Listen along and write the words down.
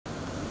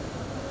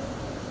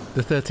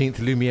The 13th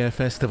Lumiere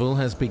Festival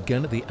has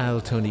begun at the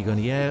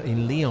Alto-Ligonière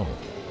in Lyon.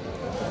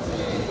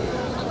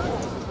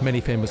 Many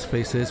famous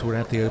faces were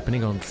at the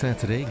opening on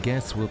Saturday.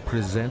 Guests will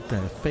present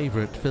their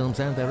favourite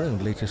films and their own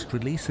latest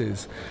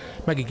releases.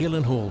 Maggie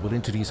Gyllenhaal will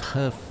introduce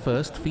her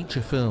first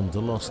feature film,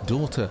 The Lost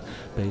Daughter,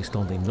 based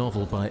on the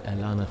novel by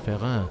Elana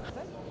Ferrand.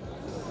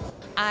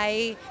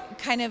 I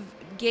kind of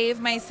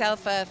gave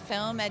myself a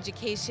film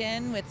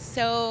education with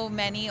so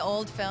many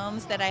old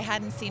films that I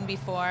hadn't seen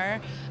before,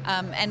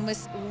 and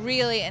was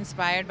really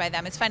inspired by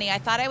them. It's funny, I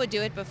thought I would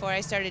do it before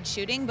I started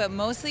shooting, but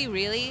mostly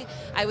really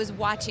I was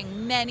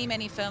watching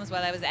many films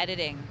while I was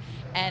editing,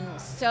 and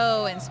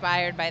so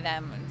inspired by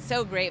them, and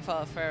so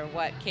grateful for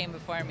what came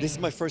before me. This is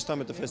my first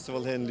time at the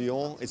festival here in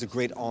Lyon. It's a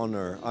great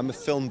honor. I'm a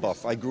film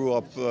buff. I grew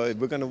up, we're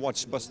going to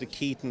watch Buster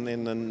Keaton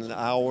in an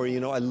hour.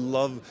 You know, I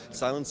love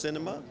silent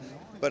cinema,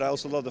 but I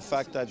also love the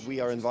fact that we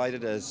are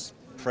invited as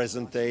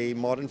present-day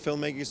modern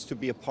filmmakers to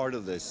be a part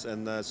of this,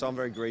 and so I'm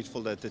very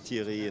grateful that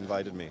Thierry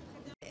invited me.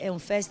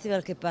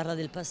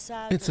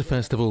 It's a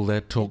festival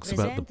that talks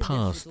about the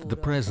past, the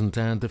present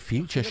and the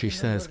future, she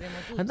says.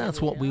 And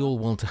that's what we all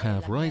want to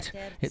have, right?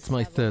 It's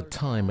my third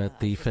time at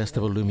the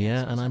Festival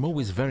Lumiere, and I'm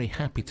always very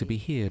happy to be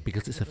here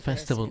because it's a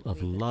festival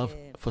of love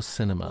for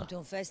cinema.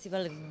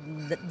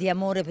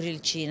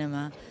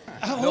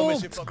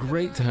 It's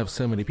great to have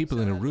so many people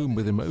in a room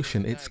with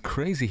emotion. It's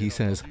crazy, he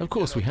says. Of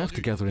course, we have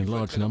to gather in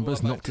large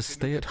numbers not to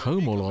stay at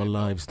home all our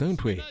lives,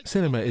 don't we?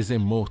 Cinema is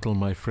immortal,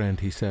 my friend,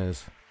 he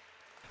says.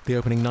 The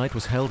opening night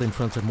was held in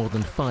front of more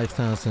than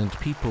 5,000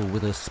 people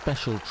with a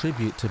special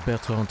tribute to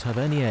Bertrand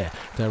Tavernier,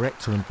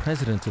 director and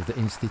president of the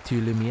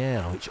Institut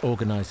Lumiere, which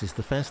organises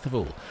the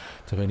festival.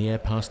 Tavernier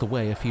passed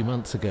away a few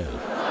months ago.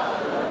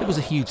 It was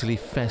a hugely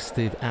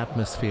festive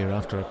atmosphere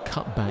after a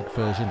cutback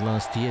version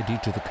last year due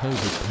to the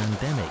COVID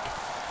pandemic.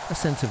 A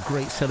sense of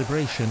great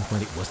celebration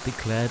when it was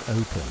declared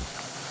open.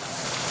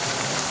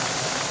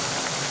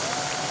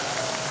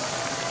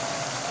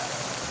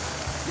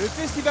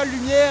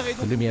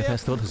 The Lumiere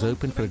Festival has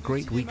opened for a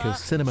great week of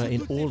cinema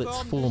in all its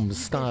forms,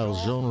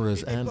 styles,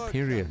 genres and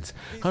periods.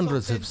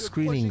 Hundreds of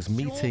screenings,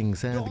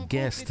 meetings and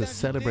guests to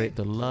celebrate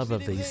the love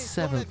of the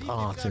seventh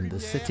art in the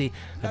city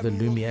of the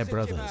Lumiere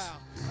brothers.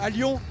 À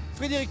Lyon,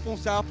 Frédéric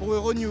Ponsard pour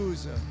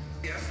Euronews.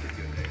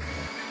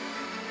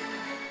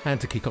 And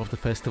to kick off the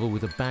festival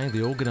with a bang,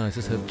 the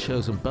organisers have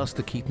chosen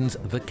Buster Keaton's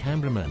The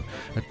Cameraman,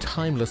 a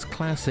timeless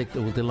classic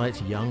that will delight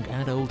young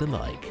and old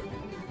alike.